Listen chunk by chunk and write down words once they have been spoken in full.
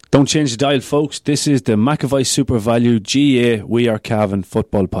Don't change the dial, folks. This is the McAvoy Super Value GA We Are Cavan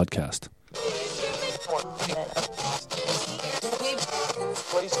Football Podcast.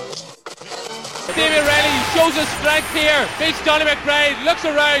 David Riley shows his strength here. Beats Johnny McBride, looks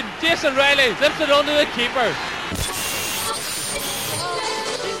around. Jason Riley lifts it under the keeper.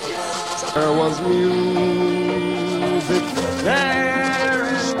 There was music there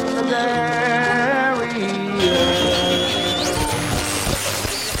in the dairy.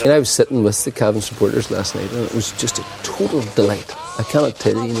 And I was sitting with the Cavan supporters last night, and it was just a total delight. I cannot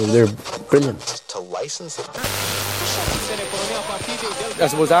tell you, they're brilliant. To license it. I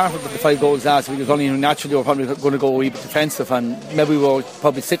suppose after the 5 goals last week, it was only naturally we were probably going to go a wee bit defensive, and maybe we were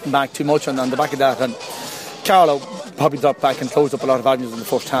probably sitting back too much on the back of that, and Carlo probably dropped back and closed up a lot of avenues in the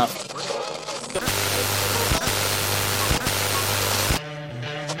first half.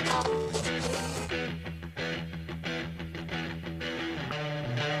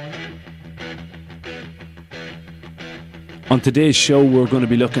 On today's show, we're going to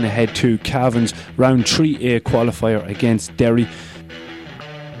be looking ahead to Cavan's Round 3A qualifier against Derry.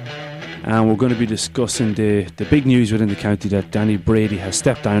 And we're going to be discussing the big news within the county that Danny Brady has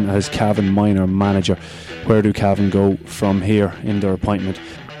stepped down as Cavan minor manager. Where do Cavan go from here in their appointment?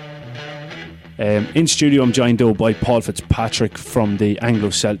 In studio, I'm joined though by Paul Fitzpatrick from the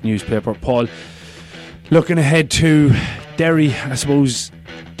Anglo-Celt newspaper. Paul, looking ahead to Derry, I suppose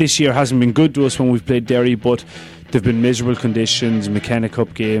this year hasn't been good to us when we've played Derry, but they've been miserable conditions, McKenna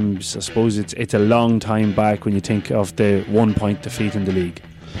Cup games. I suppose it's a long time back when you think of the 1 point defeat in the league.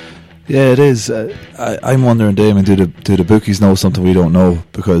 Yeah, it is. I'm wondering, Damon, do the bookies know something we don't know?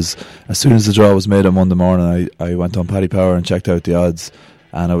 Because as soon as the draw was made on Monday morning, I went on Paddy Power and checked out the odds,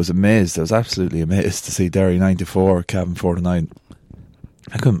 and I was amazed. I was absolutely amazed to see Derry 9-4, Cavan 4-9.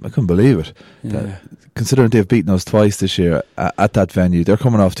 I couldn't believe it. Yeah. Considering they've beaten us twice this year at that venue, they're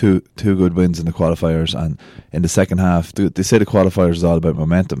coming off two good wins in the qualifiers, and in the second half, they say the qualifiers is all about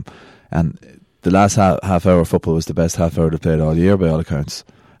momentum, and the last half hour of football was the best half hour they played all year by all accounts.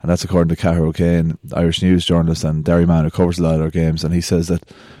 And that's according to Cahir O'Kane, Irish news journalist and Derry man who covers a lot of their games, and he says that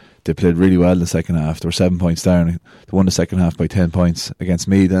they played really well in the second half. They were 7 points down. They won the second half by 10 points against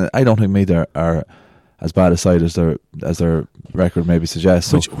Meath. And I don't think Meath are as bad a side as their record maybe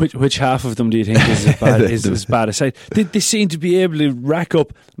suggests. So Which half of them do you think is as bad a side? They seem to be able to rack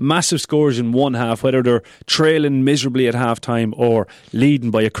up massive scores in one half, whether they're trailing miserably at half time or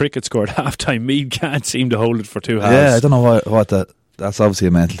leading by a cricket score at half time. Meath can't seem to hold it for two halves. Yeah, I don't know what that. That's obviously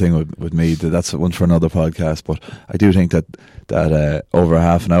a mental thing with me. That's one for another podcast. But I do think that over a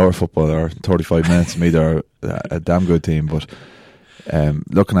half an hour football or 35 minutes, me they're a damn good team. But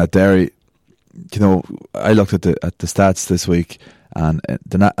looking at Derry, I looked at the stats this week, and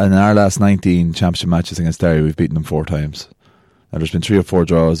in our last 19 championship matches against Derry, we've beaten them 4 times. Now there's been 3 or 4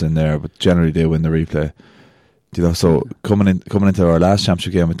 draws in there, but generally they win the replay. So coming into our last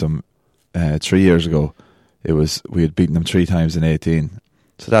championship game with them 3 years ago, we had beaten them 3 times in 18,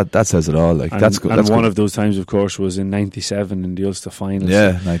 so that says it all. Like, that's good. And one of those times, of course, was in '97 in the Ulster finals.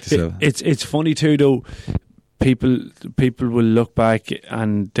 Yeah, '97. It's funny too, though. People will look back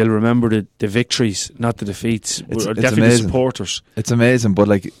and they'll remember the victories, not the defeats. It's definitely amazing. The supporters. It's amazing, but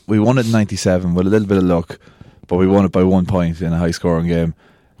like, we won it in '97 with a little bit of luck, but we won it by 1 point in a high scoring game.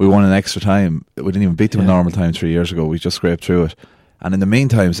 We won in extra time. We didn't even beat them in normal time 3 years ago. We just scraped through it. And in the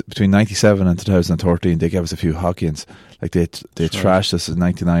meantime, between 97 and 2013, they gave us a few Hockeys. Like, they trashed us in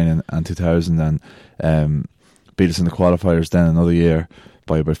 99 and 2000, and beat us in the qualifiers then another year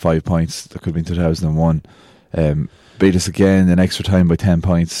by about 5 points. That could have been 2001. Beat us again in extra time by 10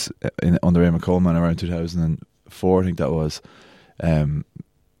 points under Eamon Coleman around 2004, I think that was.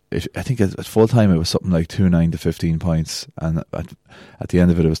 I think at full time it was something like 2-9 to 15 points, and at the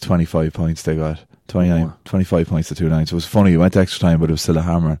end of it was 25 points they got. 25 points to 2-9. So it was funny, it went to extra time, but it was still a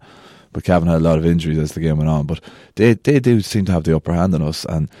hammer. But Cavan had a lot of injuries as the game went on. But they do seem to have the upper hand on us.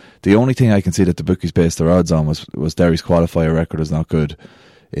 And the only thing I can see that the bookies based their odds on was Derry's qualifier record is not good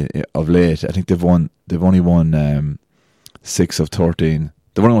of late. I think they've only won 6 of 13.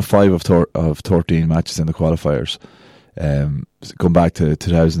 They've only won 5 of 13 matches in the qualifiers. Going back to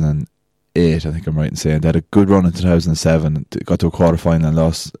 2008, I think I'm right in saying they had a good run in 2007, got to a quarter final and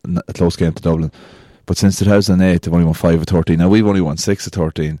lost a close game to Dublin. But since 2008, they've only won 5 of 13. Now, we've only won 6 of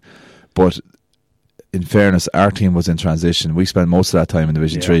 13. But in fairness, our team was in transition. We spent most of that time in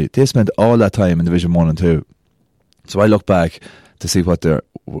Division 3. They spent all that time in Division 1 and 2. So I look back to see what their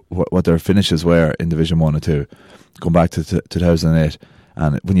finishes were in Division 1 and 2, going back to 2008.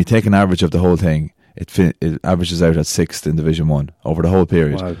 And when you take an average of the whole thing, it averages out at 6th in Division 1 over the whole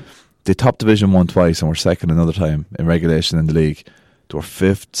period. Wow. They topped Division 1 twice and were second another time in regulation in the league. They were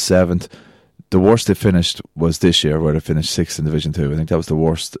 5th, 7th. The worst they finished was this year, where they finished 6th in Division 2. I think that was the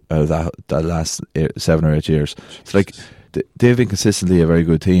worst out of that last 7 or 8 years. So, like, they've been consistently a very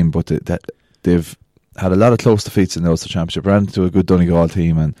good team, but they've had a lot of close defeats in the Ulster Championship. Ran into a good Donegal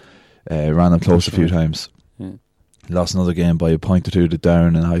team and ran them close a few times. Yeah. Lost another game by a point or two to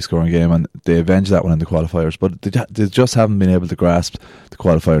Down in a high-scoring game, and they avenged that one in the qualifiers. But they just haven't been able to grasp the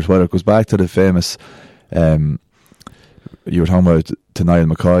qualifiers. Whether it goes back to the famous... you were talking about to Niall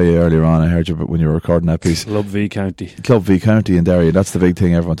McCoy earlier on. I heard you when you were recording that piece. Club v County in Derry. That's the big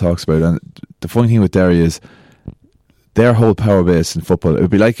thing everyone talks about. And the funny thing with Derry is their whole power base in football. It would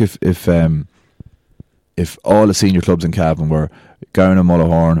be like if all the senior clubs in Cavan were Gowna,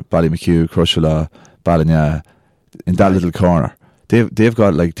 Mullahorn, Ballymacue, Crushala, Ballina in that little corner. They've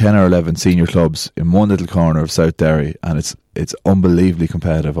got like 10 or 11 senior clubs in one little corner of South Derry, and it's unbelievably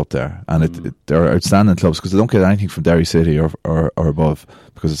competitive up there. And they're outstanding clubs because they don't get anything from Derry City or above,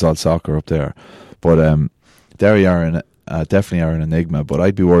 because it's all soccer up there. But Derry definitely are an enigma. But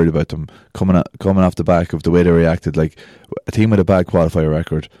I'd be worried about them coming off the back of the way they reacted. Like a team with a bad qualifier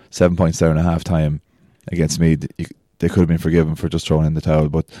record, 7 points down at half time against Meath. They could have been forgiven for just throwing in the towel,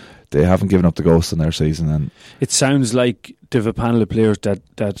 but they haven't given up the ghost in their season. And it sounds like they have a panel of players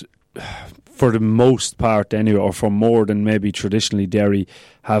that for the most part anyway, or for more than maybe traditionally Derry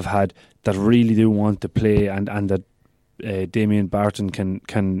have had, that really do want to play, and that Damien Barton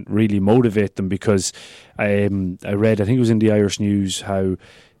can really motivate them, because I read, I think it was in the Irish News, how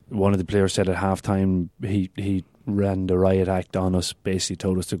one of the players said at half time he ran the riot act on us, basically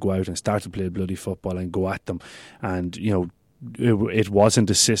told us to go out and start to play bloody football and go at them. And you know, it wasn't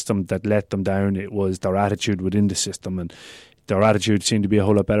the system that let them down, it was their attitude within the system, and their attitude seemed to be a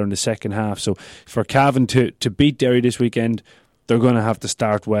whole lot better in the second half. So for Cavan to beat Derry this weekend, they're going to have to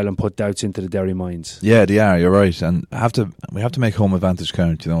start well and put doubts into the Derry minds. Yeah, they are, you're right. And we have to make home advantage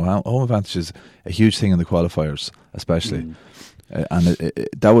count. You know, home advantage is a huge thing in the qualifiers, especially. And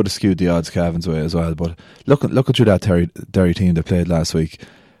that would have skewed the odds Cavan's way as well. But looking through that Derry team that played last week,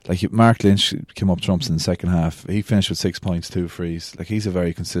 like Mark Lynch came up trumps in the second half. He finished with 6 points, 2 frees. Like, he's a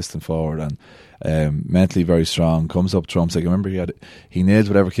very consistent forward and mentally very strong. Comes up trumps. Like, I remember he nailed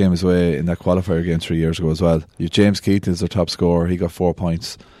whatever came his way in that qualifier game 3 years ago as well. James Keaton is their top scorer. He got 4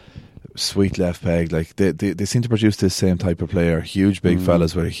 points. Sweet left peg. Like they seem to produce this same type of player. Huge big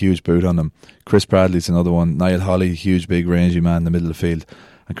fellas with a huge boot on them. Chris Bradley's another one. Niall Holly, huge big rangy man in the middle of the field,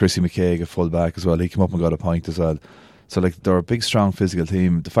 and Chrissy McKay, a full back as well. He came up and got a point as well. So like, they're a big, strong, physical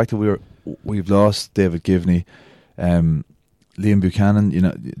team. The fact that we've lost David Givney, Liam Buchanan, you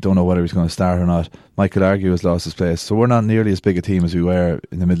know, don't know whether he's going to start or not. Michael Argue has lost his place, so we're not nearly as big a team as we were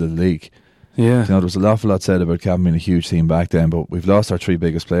in the middle of the league. Yeah, there was an awful lot said about Cavan being a huge team back then, but we've lost our 3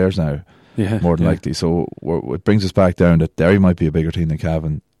 biggest players now. Yeah, more than likely. So it brings us back down that Derry might be a bigger team than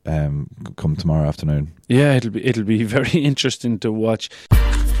Cavan come tomorrow afternoon. Yeah, it'll be very interesting to watch.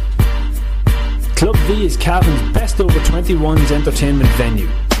 Club V is Cavan's best over 21s entertainment venue,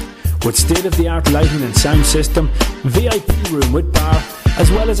 with state-of-the-art lighting and sound system, VIP room with bar,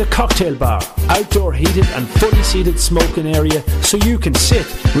 as well as a cocktail bar, outdoor heated and fully seated smoking area, so you can sit,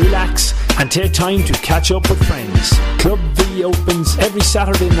 relax and take time to catch up with friends. Club V opens every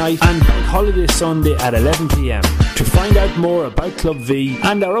Saturday night and Bank Holiday Sunday at 11 p.m. To find out more about Club V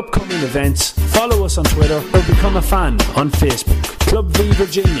and our upcoming events, follow us on Twitter or become a fan on Facebook. Club V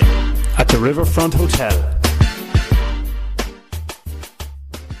Virginia at the Riverfront Hotel.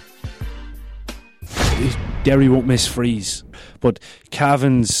 Derry won't miss frees, but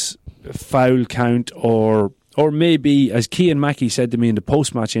Cavan's foul count, or maybe, as Cian Mackey said to me in the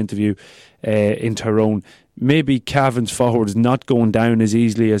post-match interview in Tyrone, maybe Cavan's forwards not going down as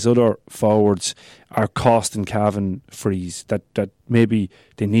easily as other forwards are costing Cavan frees. That maybe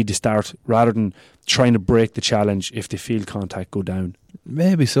they need to start, rather than trying to break the challenge if they feel contact go down.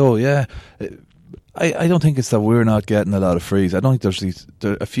 Maybe so, yeah. I don't think it's that we're not getting a lot of frees. I don't think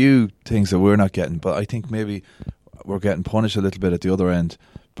there are a few things that we're not getting, but I think maybe we're getting punished a little bit at the other end,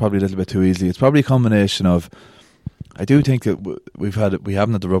 probably a little bit too easily. It's probably a combination of, I do think that we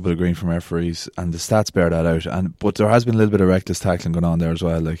haven't had the rub of the green from referees, and the stats bear that out. But there has been a little bit of reckless tackling going on there as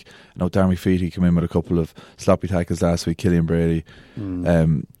well. Like, I know Darmy Feety came in with a couple of sloppy tackles last week. Killian Brady,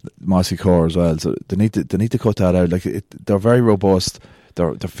 Mossy Core as well. So they need to cut that out. Like, they're very robust.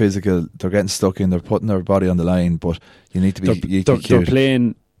 They're physical. They're getting stuck in. They're putting their body on the line. But you need to be. They're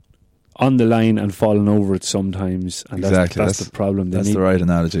playing on the line and falling over it sometimes, and Exactly. that's the problem. That's the right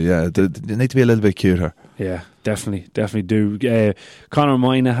analogy. Yeah, they need to be a little bit cuter. Yeah, definitely do. Conor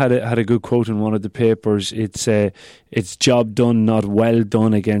Moyna had a good quote in one of the papers. It's job done, not well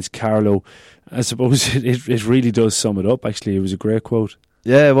done against Carlow. I suppose it really does sum it up. Actually, it was a great quote.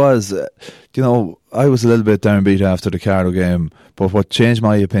 Yeah, it was. I was a little bit downbeat after the Carlow game, but what changed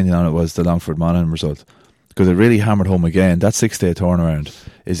my opinion on it was the Longford Monaghan result, because it really hammered home again. That 6-day turnaround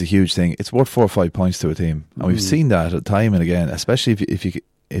is a huge thing. It's worth 4 or 5 points to a team, and we've seen that time and again. Especially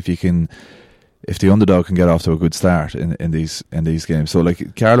if the underdog can get off to a good start in these games. So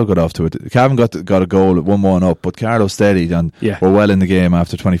like Carlow got off to it. Cavan got a goal at 1-1 up, but Carlow steadied and were well in the game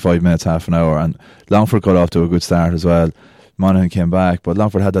after 25 minutes, half an hour, and Longford got off to a good start as well. Monaghan came back, but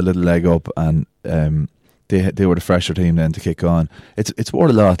Longford had that little leg up, and they were the fresher team then to kick on. It's worth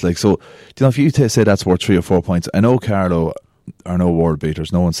a lot. Like, so, if you say that's worth 3 or 4 points, I know Carlow are no world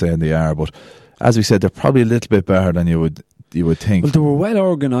beaters. No one's saying they are, but as we said, they're probably a little bit better than you would think. Well, they were well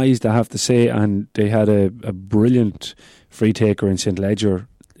organised, I have to say, and they had a brilliant free taker in St. Ledger,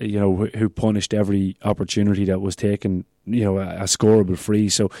 who punished every opportunity that was taken, a scoreable free.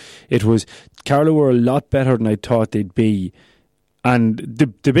 So Carlow were a lot better than I thought they'd be. And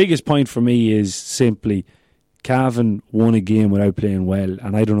the biggest point for me is simply Cavan won a game without playing well,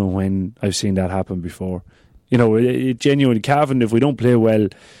 and I don't know when I've seen that happen before. Genuinely, Cavan, if we don't play well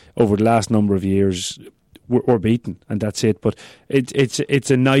over the last number of years, we're beaten, and that's it. But it's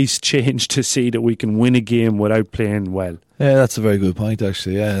a nice change to see that we can win a game without playing well. Yeah, that's a very good point,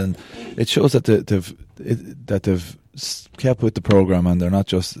 actually. Yeah, and it shows that they've kept with the programme, and they're not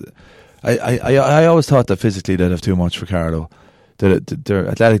just. I always thought that physically they'd have too much for Carlow. Their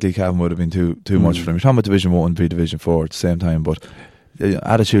athletically, Cavan would have been too much for them. You're talking about Division 1 and Division 4 at the same time, but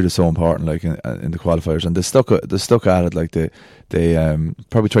attitude is so important, like in the qualifiers, and they stuck at it. Like they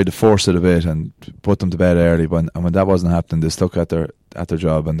probably tried to force it a bit and put them to bed early, and when that wasn't happening, they stuck at their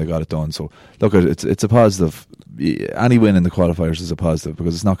job and they got it done. So look, it's a positive. Any win in the qualifiers is a positive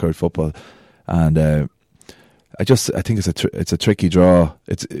because it's knockout football, and I think it's a tricky draw.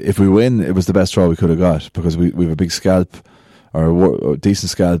 If we win, it was the best draw we could have got because we have a big scalp or a decent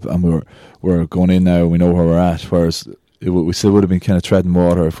scalp, and we're going in now. We know where we're at. Whereas we still would have been kind of treading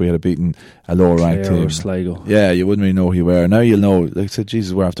water if we had beaten a lower ranked team. Or Sligo. Yeah, you wouldn't really know who you were. Now you'll know. Like I said,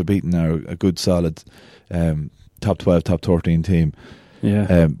 Jesus, we're after beating now a good solid top 12, top 13 team.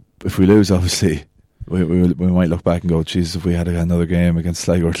 Yeah. If we lose, obviously, we might look back and go, Jesus, if we had another game against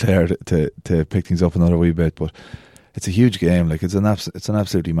Sligo or Clare to pick things up another wee bit. But it's a huge game. Like it's an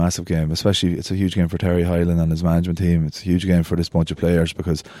absolutely massive game. Especially, it's a huge game for Terry Hyland and his management team. It's a huge game for this bunch of players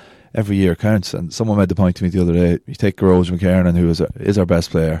because every year counts. And someone made the point to me the other day. You take George McKernan, who is our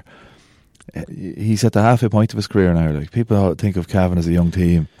best player. He's at the halfway point of his career now. Like, people think of Cavan as a young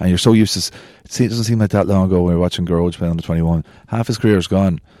team, and you're so used to. It doesn't seem like that long ago when we were watching George play under 21. Half his career's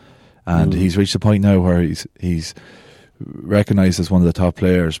gone, and he's reached a point now where he's recognised as one of the top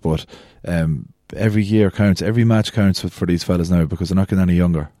players. But every year counts, every match counts for these fellas now because they're not getting any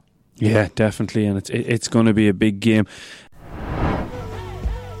younger. Yeah, definitely, and it's going to be a big game.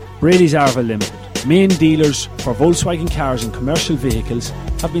 Brady's Arva Limited, main dealers for Volkswagen cars and commercial vehicles,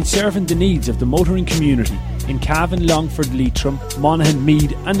 have been serving the needs of the motoring community in Cavan, Longford, Leitrim, Monaghan,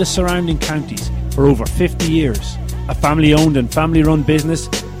 Meath and the surrounding counties for over 50 years. A family owned and family run business,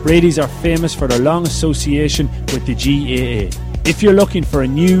 Brady's are famous for their long association with the GAA. If you're looking for a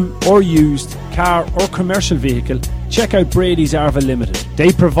new or used car or commercial vehicle, check out Brady's Arva Limited.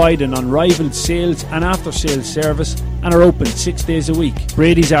 They provide an unrivaled sales and after-sales service and are open 6 days a week.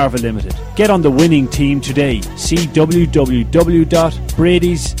 Brady's Arva Limited. Get on the winning team today. See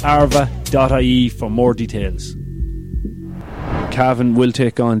www.bradysarva.ie for more details. Cavan will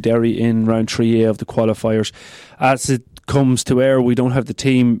take on Derry in round 3A of the qualifiers. As it comes to air, we don't have the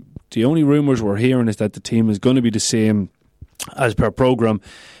team. The only rumours we're hearing is that the team is going to be the same as per programme,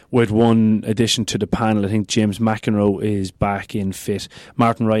 with one addition to the panel. I think James McEnroe is back in fit.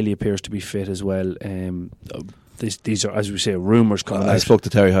 Martin Riley appears to be fit as well. These are, as we say, rumours coming out. I spoke to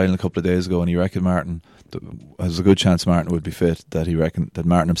Terry Hyland a couple of days ago, and he reckoned there's a good chance Martin would be fit. That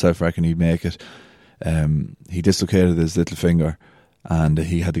Martin himself reckoned he'd make it. He dislocated his little finger, and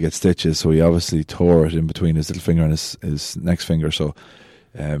he had to get stitches. So he obviously tore it in between his little finger and his next finger. So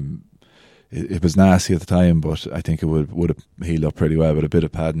it was nasty at the time, but I think it would have healed up pretty well with a bit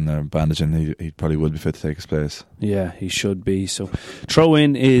of padding or bandaging. He probably would be fit to take his place. Yeah, he should be. So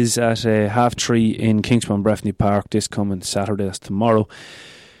throw-in is at 3:30 in Kingspan Breffni Park this coming Saturday. That's tomorrow.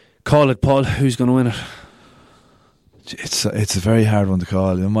 Call it, Paul. Who's going to win it? It's a very hard one to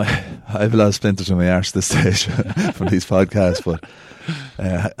call. You know, I have a lot of splinters in my arse at this stage from these podcasts, but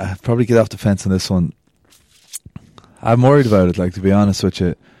I'd probably get off the fence on this one. I'm worried about it, like, to be honest with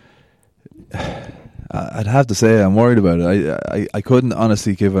you. I'd have to say I'm worried about it. I couldn't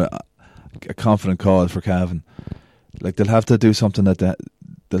honestly give a confident call for Cavan. Like, they'll have to do something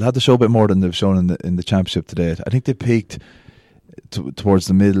they'll have to show a bit more than they've shown in the championship to date. I think they peaked towards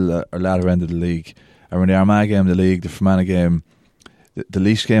the middle or latter end of the league. And when the Armagh game, the league, the Fermanagh game, the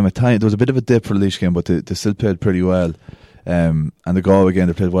Laois game, at times there was a bit of a dip for the Laois game, but they still played pretty well. And the Galway game,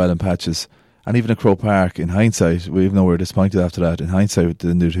 they played well in patches. And even at Croke Park, in hindsight, even though we were disappointed after that, in hindsight, they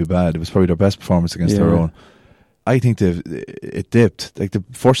didn't do too bad. It was probably their best performance against their own. I think it dipped. Like, the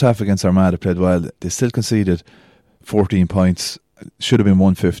first half against Armagh, they played well. They still conceded 14 points. Should have been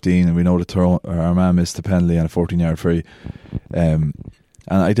 115, and we know that Armagh missed the penalty on a 14-yard free. And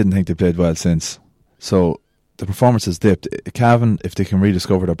I didn't think they played well since. So the performance has dipped. Cavan, if they can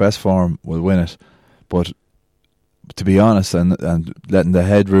rediscover their best form, will win it. But to be honest, and letting the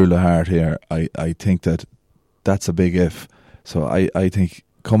head rule the heart here, I think that's a big if. So I think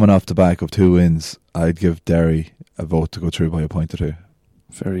coming off the back of 2 wins, I'd give Derry a vote to go through by a point or 2.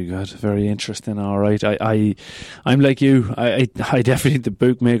 Very good, very interesting. All right, I'm like you. I definitely think the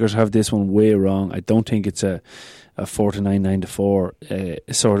bookmakers have this one way wrong. I don't think it's a 4-9,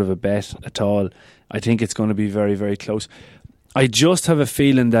 9-4 sort of a bet at all. I think it's going to be very, very close. I just have a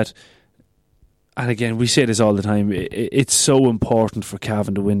feeling that, and again, we say this all the time, it's so important for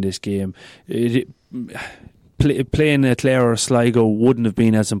Cavan to win this game. Playing at Clare or Sligo wouldn't have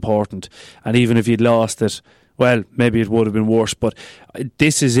been as important, and even if you'd lost it, well, maybe it would have been worse. But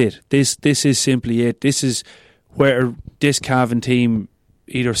this is it. This is simply it. This is where this Cavan team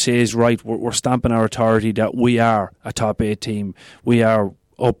either says, right, we're stamping our authority that we are a top 8 team. We are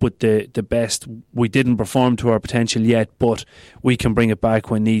up with the best. We didn't perform to our potential yet, but we can bring it back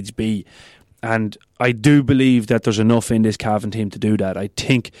when needs be. And I do believe that there's enough in this Cavan team to do that. I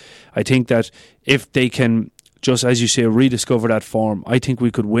think that if they can, just as you say, rediscover that form, I think we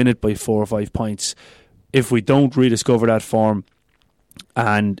could win it by 4 or 5 points. If we don't rediscover that form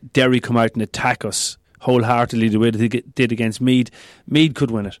and Derry come out and attack us wholeheartedly the way they did against Meath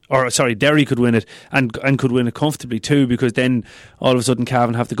could win it. Or, sorry, Derry could win it and could win it comfortably too, because then all of a sudden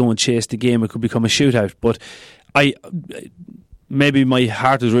Cavan have to go and chase the game. It could become a shootout. But maybe my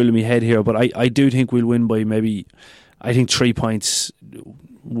heart is ruling my head here, but I do think we'll win by maybe, I think 3 points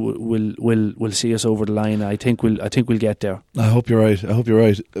will see us over the line. I think we'll get there. I hope you're right.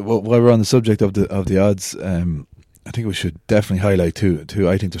 While we're on the subject of the odds, I think we should definitely highlight two.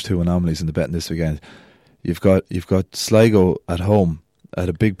 I think there's 2 anomalies in the betting this weekend. You've got Sligo at home at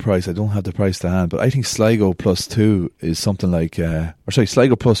a big price. I don't have the price to hand, but I think Sligo +2 is something like,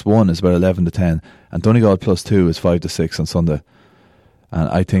 Sligo +1 is about 11 to 10, and Donegal +2 is 5 to 6 on Sunday. And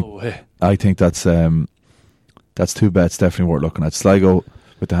I think that's 2 bets definitely worth looking at. Sligo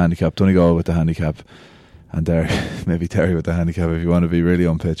with the handicap, Donegal with the handicap, and Derry, maybe Derry with the handicap if you want to be really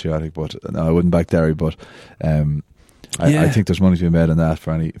unpatriotic. But no, I wouldn't back Derry. But I think there's money to be made on that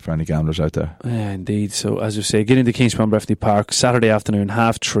for any gamblers out there. Yeah, indeed. So as you say, get into Kingspan Breffni Park Saturday afternoon,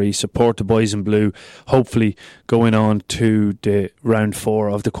 3:30. Support the boys in blue. Hopefully going on to the round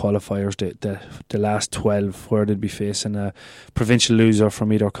 4 of the qualifiers, the last 12, where they'll be facing a provincial loser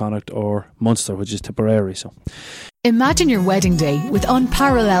from either Connacht or Munster, which is Tipperary. So imagine your wedding day with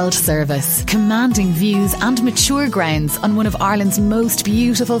unparalleled service, commanding views and mature grounds on one of Ireland's most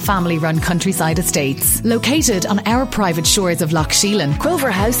beautiful family-run countryside estates. Located on our private shores of Lough Sheelin,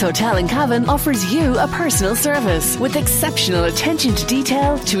 Crover House Hotel in Cavan offers you a personal service with exceptional attention to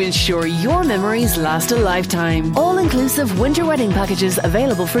detail to ensure your memories last a lifetime. All-inclusive winter wedding packages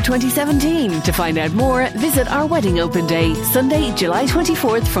available for 2017. To find out more, visit our wedding open day, Sunday, July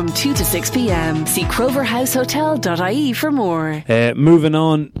 24th from 2 to 6 p.m. See croverhousehotel.ie for more. Moving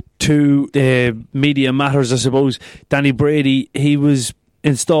on to media matters, I suppose. Danny Brady, he was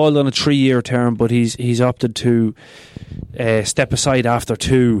installed on a 3-year term, but he's opted to step aside after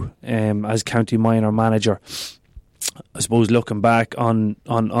 2 as County Minor manager. I suppose looking back on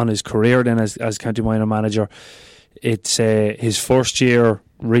his career then as County Minor manager, it's his first year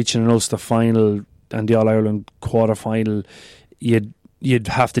reaching an Ulster final and the All-Ireland quarter-final. You'd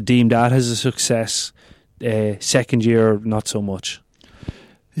have to deem that as a success. Second year, not so much.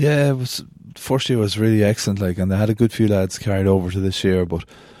 Yeah, it was. First year was really excellent, and they had a good few lads carried over to this year. But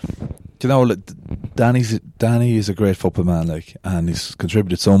Danny is a great football man, and he's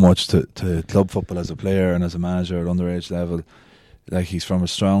contributed so much to club football as a player and as a manager at underage level. He's from a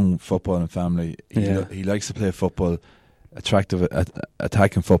strong footballing family. He likes to play football, attractive,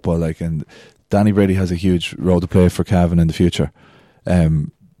 attacking football, and Danny Brady has a huge role to play for Cavan in the future.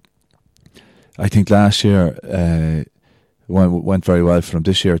 I think last year went very well for him.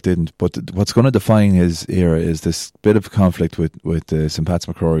 This year it didn't. But what's going to define his era is this bit of conflict with the St Pat's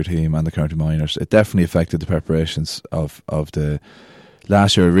McCrory team and the County Minors. It definitely affected the preparations of the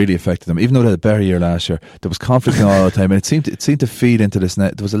last year. It really affected them. Even though they had a better year last year, there was conflict all the time, and it seemed to feed into this.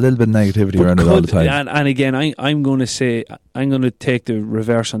 There was a little bit of negativity around it all the time. And again, I'm going to take the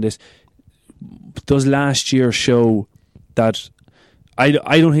reverse on this. Does last year show that I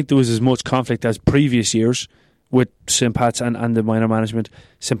don't think there was as much conflict as previous years with St Pat's and the minor management?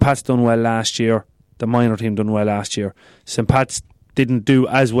 St Pat's done well last year. The minor team done well last year. St Pat's didn't do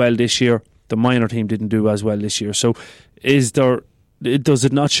as well this year. The minor team didn't do as well this year. So does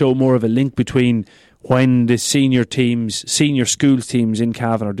it not show more of a link between when the senior schools teams in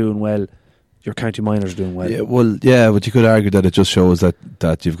Cavan are doing well, your county minors are doing well? Yeah, but you could argue that it just shows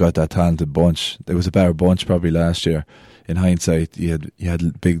that you've got that talented bunch. There was a better bunch probably last year. In hindsight, you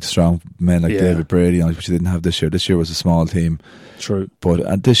had big, strong men like David Brady on it, which you didn't have this year. This year was a small team. True.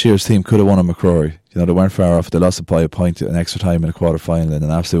 But this year's team could have won at McCrory. They weren't far off. They lost by a point in extra time in a quarter final in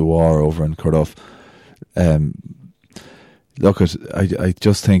an absolute war over in Carduff. I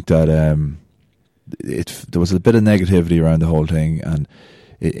just think that there was a bit of negativity around the whole thing, and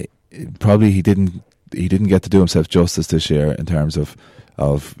probably he didn't get to do himself justice this year in terms of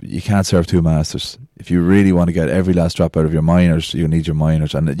you can't serve two masters. If you really want to get every last drop out of your minors, you need your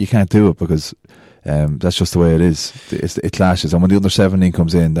minors, and you can't do it because that's just the way it is. It clashes, and when the under 17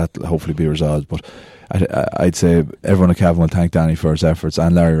 comes in, that'll hopefully be resolved. But I'd say everyone at Cavan will thank Danny for his efforts,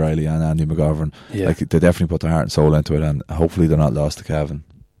 and Larry Riley and Andy McGovern. Yeah. They definitely put their heart and soul into it, and hopefully they're not lost to Cavan.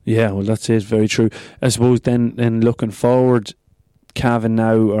 Yeah, well, that's it. Very true. I suppose then looking forward, Cavan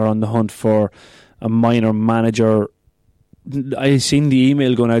now are on the hunt for a minor manager. I seen the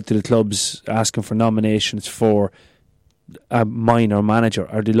email going out to the clubs asking for nominations for a minor manager.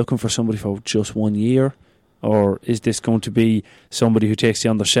 Are they looking for somebody for just 1 year, or is this going to be somebody who takes the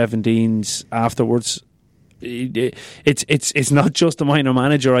under 17s afterwards? It's not just a minor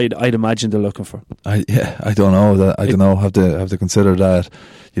manager. I'd imagine they're looking for. I don't know. I don't know. Have to consider that.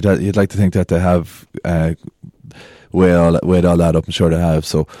 You'd like to think that they have weighed all that up. I'm sure they have.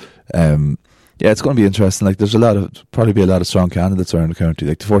 So. Yeah, it's going to be interesting. Like, there's probably be a lot of strong candidates around the county.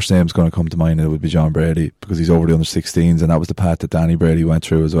 Like, the first name's going to come to mind, and it would be John Brady, because he's over the under 16s, and that was the path that Danny Brady went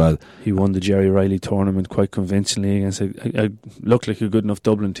through as well. He won the Jerry Riley tournament quite convincingly against a looked like a good enough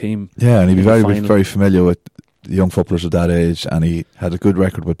Dublin team. Yeah, and he'd be very, very familiar with the young footballers of that age, and he had a good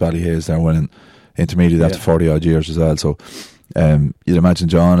record with Ballyhaise there, winning intermediate after 40 odd years as well. So you'd imagine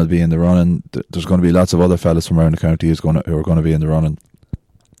John will be in the running. There's going to be lots of other fellas from around the county who are going to be in the running.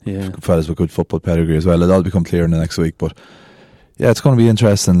 Yeah, fellas with good football pedigree as well. It'll all become clear in the next week, but yeah, it's going to be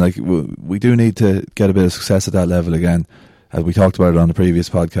interesting. Like, we do need to get a bit of success at that level again. As we talked about it on the previous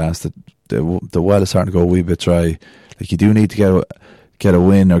podcast, that the well is starting to go a wee bit dry. Like, you do need to get a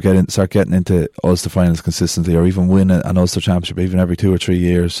win, or start getting into Ulster finals consistently, or even win an Ulster championship even every 2 or 3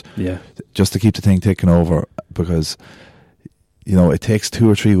 years. Yeah, just to keep the thing ticking over, because it takes 2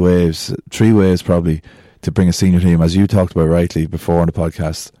 or 3 waves probably, to bring a senior team, as you talked about rightly before on the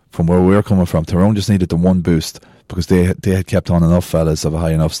podcast, from where we're coming from. Tyrone just needed the one boost, because they had kept on enough fellas of a high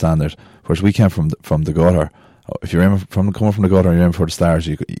enough standard, whereas we came from the gutter. If you're coming from the gutter and you're in for the stars,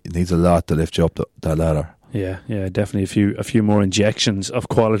 it needs a lot to lift you up that ladder. Yeah, definitely a few more injections of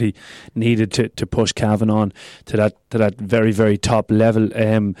quality needed to push Cavan on to that very, very top level.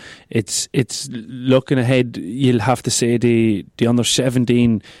 It's looking ahead. You'll have to say the under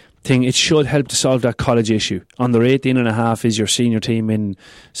 17 thing, it should help to solve that college issue. Under 18.5 is your senior team in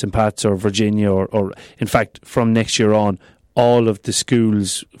St Pat's or Virginia, or in fact from next year on, all of the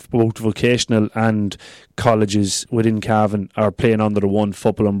schools, both vocational and colleges within Cavan, are playing under the one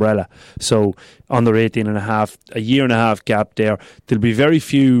football umbrella. So under 18.5, a year and a half gap there. There'll be very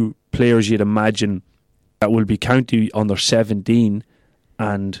few players you'd imagine that will be county under 17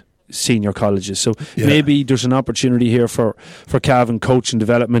 and senior colleges. So maybe there's an opportunity here for Cavan coaching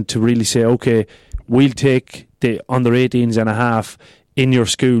development to really say, okay, we'll take the under 18s.5 in your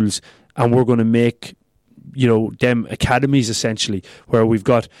schools, and we're going to make them academies, essentially, where we've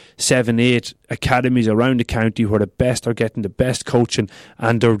got 7-8 academies around the county where the best are getting the best coaching,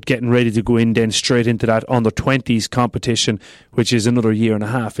 and they're getting ready to go in then straight into that under 20s competition, which is another year and a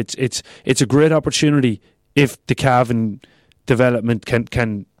half. It's a great opportunity if the Cavan development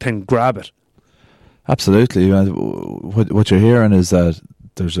can grab it. Absolutely. What you're hearing is that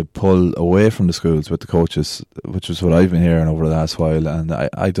there's a pull away from the schools with the coaches, which is what I've been hearing over the last while, and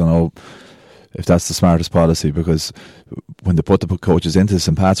I don't know if that's the smartest policy, because when they put the coaches into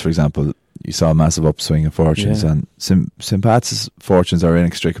St Pat's, for example, you saw a massive upswing in fortunes. And St. Pat's fortunes are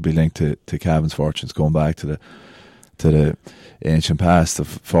inextricably linked to Cavan's fortunes, going back to the ancient past of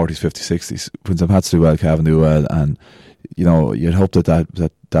 40s, 50s, 60s. When St. Pat's do well, Cavan do well, and you'd hope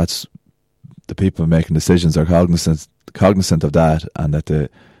that's the people making decisions are cognizant of that, and that they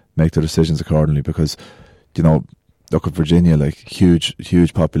make their decisions accordingly. Because look at Virginia, like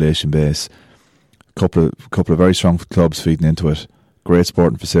huge population base, couple of very strong clubs feeding into it, great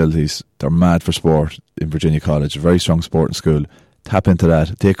sporting facilities. They're mad for sport in Virginia College, a very strong sporting school. Tap into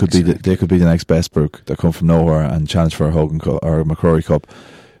that. They could be the next Bestbrook that come from nowhere and challenge for a Hogan Cup or a McCrory Cup.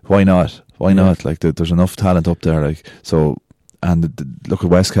 Why not? Like there's enough talent up there. Like so, and look at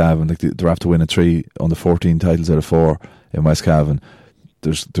West Cavan. Like they're after winning 3 on the 14 titles out of 4 in West Cavan.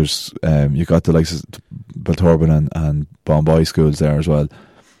 There's you got the likes of Belturbin and Bonboy schools there as well.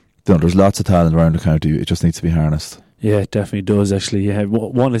 There's lots of talent around the county. It just needs to be harnessed. Yeah, it definitely does, actually. Yeah,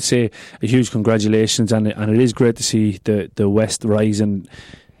 want to say a huge congratulations, and it is great to see the West rise, and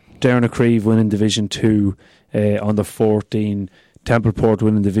Derrynacreve winning Division 2 under 14, Templeport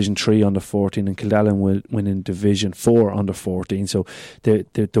winning Division 3 under 14, and Kildallan winning Division 4 under 14. So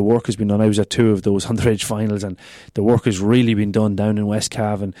the work has been done. I was at 2 of those underage finals, and the work has really been done down in West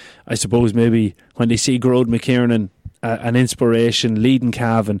Cavan. I suppose maybe when they see Grode McKiernan, an inspiration leading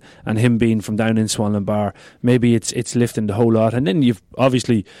Cavan, and him being from down in Swallowbar, maybe it's lifting the whole lot. And then you've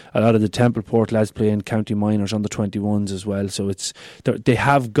obviously a lot of the Templeport lads playing county minors under 21s as well, so they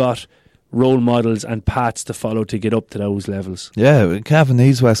have got role models and paths to follow to get up to those levels. Yeah, Cavan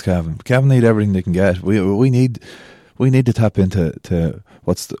needs West Cavan. Cavan need everything they can get. We need to tap into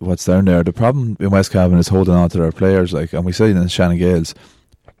what's down there. The problem in West Cavan is holding on to their players, and we see in Shannon Gales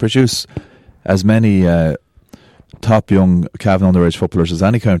produce as many top young Cavan underage footballers as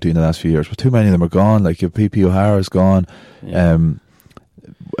any county in the last few years, but too many of them are gone. Like your PP O'Hara's gone. Yeah.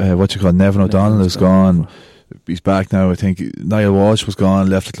 Nevin O'Donnell is gone. He's back now. I think Niall Walsh was gone,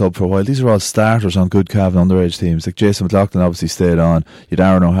 left the club for a while. These are all starters on good Cavan underage teams. Like Jason McLaughlin obviously stayed on. You had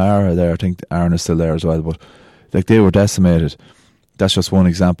Aaron O'Hara there. I think Aaron is still there as well. But they were decimated. That's just one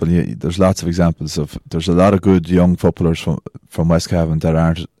example. There's lots of examples of. There's a lot of good young footballers from West Cavan that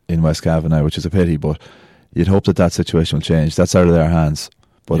aren't in West Cavan now, which is a pity. But you'd hope that situation will change. That's out of their hands.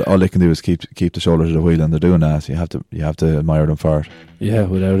 But all they can do is keep the shoulder to the wheel, and they're doing that. You have to admire them for it. Yeah,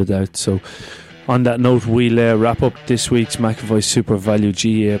 without a doubt. So, on that note, we'll wrap up this week's McAvoy Super Value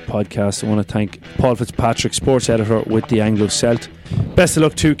GA podcast. I want to thank Paul Fitzpatrick, sports editor with the Anglo Celt. Best of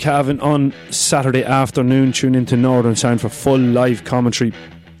luck to Cavan on Saturday afternoon. Tune into Northern Sound for full live commentary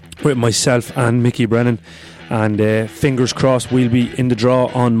with myself and Mickey Brennan. And fingers crossed, we'll be in the draw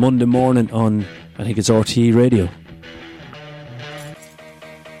on Monday morning on, I think it's RTE Radio.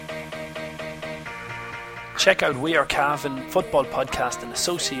 Check out We Are Cavan football podcast in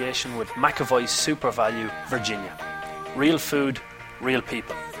association with McAvoy Super Value Virginia. Real food, real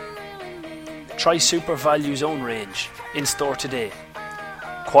people. Try Super Value's own range, in store today.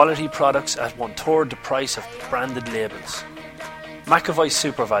 Quality products at 1/3 the price of branded labels. McAvoy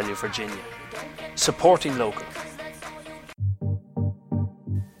Super Value Virginia. Supporting local.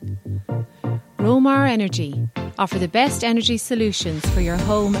 Romar Energy offer the best energy solutions for your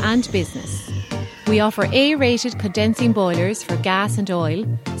home and business. We offer A-rated condensing boilers for gas and oil,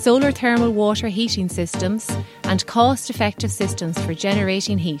 solar thermal water heating systems, and cost-effective systems for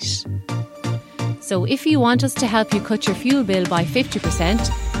generating heat. So if you want us to help you cut your fuel bill by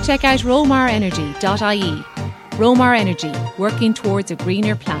 50%, check out romarenergy.ie. Romar Energy, working towards a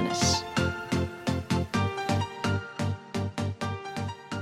greener planet.